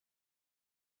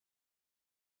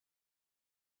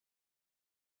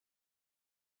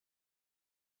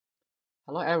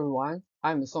Hello everyone,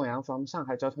 I'm Yang from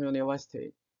Shanghai Jiao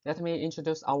University. Let me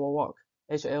introduce our work,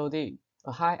 HAUD,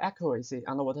 a high accuracy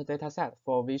underwater dataset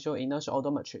for visual-inertial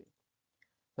odometry.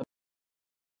 The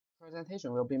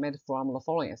presentation will be made from the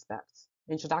following aspects: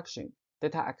 introduction,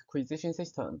 data acquisition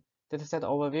system, dataset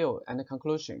overview, and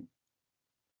conclusion.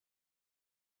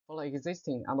 For the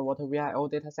existing underwater VIO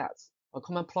datasets, a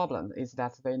common problem is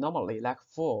that they normally lack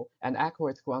full and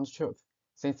accurate ground truth,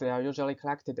 since they are usually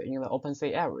collected in the open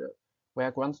sea area, where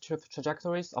ground truth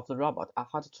trajectories of the robot are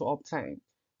hard to obtain.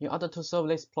 In order to solve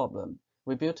this problem,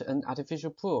 we built an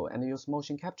artificial pool and used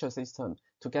motion capture system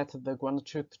to get the ground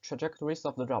truth trajectories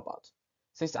of the robot.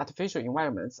 Since artificial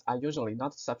environments are usually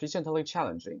not sufficiently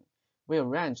challenging, we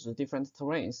arranged the different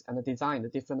terrains and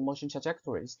designed different motion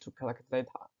trajectories to collect data.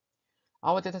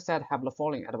 Our dataset have the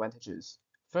following advantages.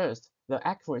 First, the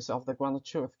accuracy of the ground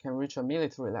truth can reach a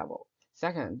military level.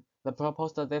 Second, the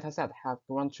proposed dataset have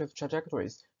ground truth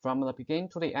trajectories from the beginning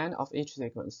to the end of each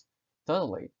sequence.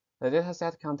 Thirdly, the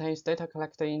dataset contains data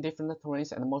collected in different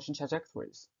terrains and motion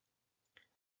trajectories.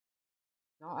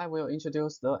 Now I will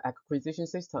introduce the acquisition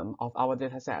system of our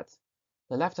dataset.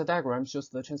 The left diagram shows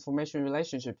the transformation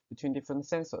relationship between different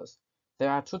sensors.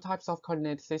 There are two types of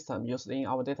coordinate system used in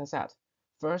our dataset.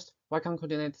 First, Wuyang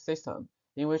coordinate system,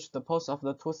 in which the pose of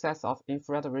the two sets of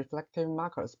infrared reflective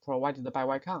markers provided by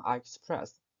Wuyang are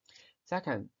expressed.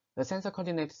 Second, the sensor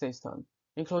coordinate system,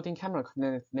 including camera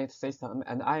coordinate system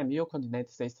and IMU coordinate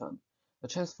system. The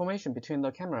transformation between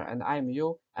the camera and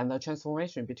IMU and the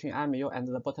transformation between IMU and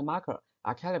the bottom marker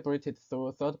are calibrated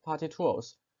through third-party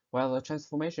tools, while the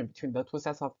transformation between the two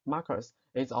sets of markers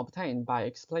is obtained by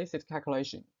explicit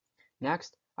calculation.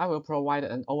 Next, I will provide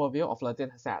an overview of the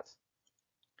dataset.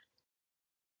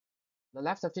 The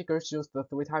left figure shows the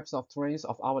three types of terrains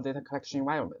of our data collection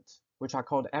environment, which are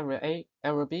called Area A,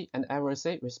 Area B, and Area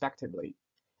C respectively.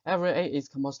 Area A is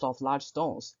composed of large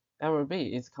stones, Area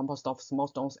B is composed of small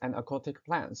stones and aquatic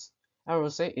plants, Area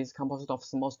C is composed of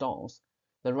small stones.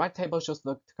 The right table shows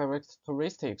the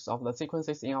characteristics of the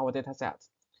sequences in our dataset.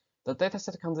 The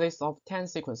dataset consists of 10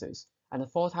 sequences, and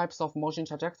 4 types of motion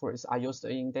trajectories are used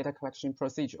in data collection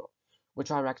procedure,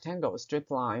 which are rectangle,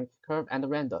 straight line, curve, and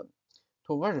random.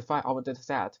 To verify our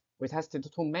dataset, we tested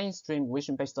two mainstream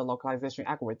vision-based localization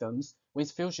algorithms,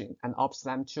 WINS-Fusion and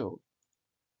OpsLam2.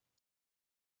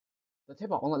 The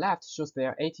table on the left shows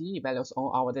their ATE values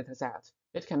on our dataset.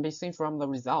 It can be seen from the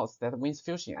results that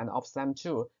WINS-Fusion and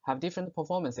OpsLam2 have different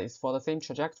performances for the same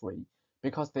trajectory,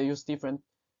 because they use different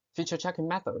feature checking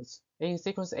methods. In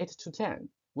sequence 8 to 10,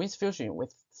 WINS-Fusion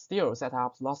will still set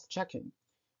up loss checking,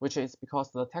 which is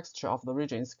because the texture of the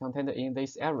regions contained in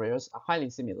these areas are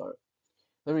highly similar.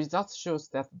 The results shows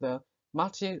that the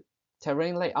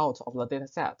multi-terrain layout of the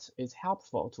dataset is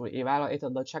helpful to evaluate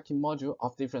the checking module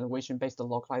of different vision-based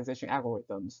localization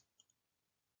algorithms.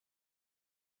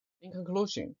 In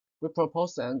conclusion, we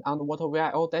propose an underwater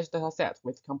VIO dataset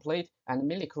with complete and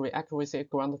military accuracy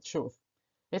ground truth.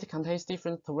 It contains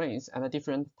different terrains and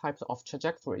different types of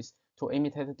trajectories to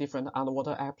imitate different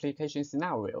underwater application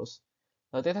scenarios.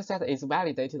 The dataset is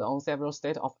validated on several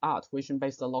state-of-art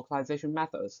vision-based localization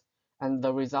methods, and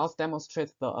the results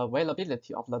demonstrate the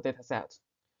availability of the dataset.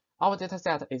 Our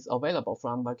dataset is available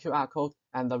from the QR code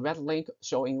and the red link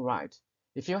showing right.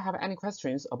 If you have any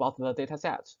questions about the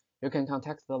dataset, you can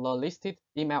contact the listed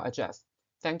email address.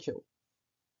 Thank you.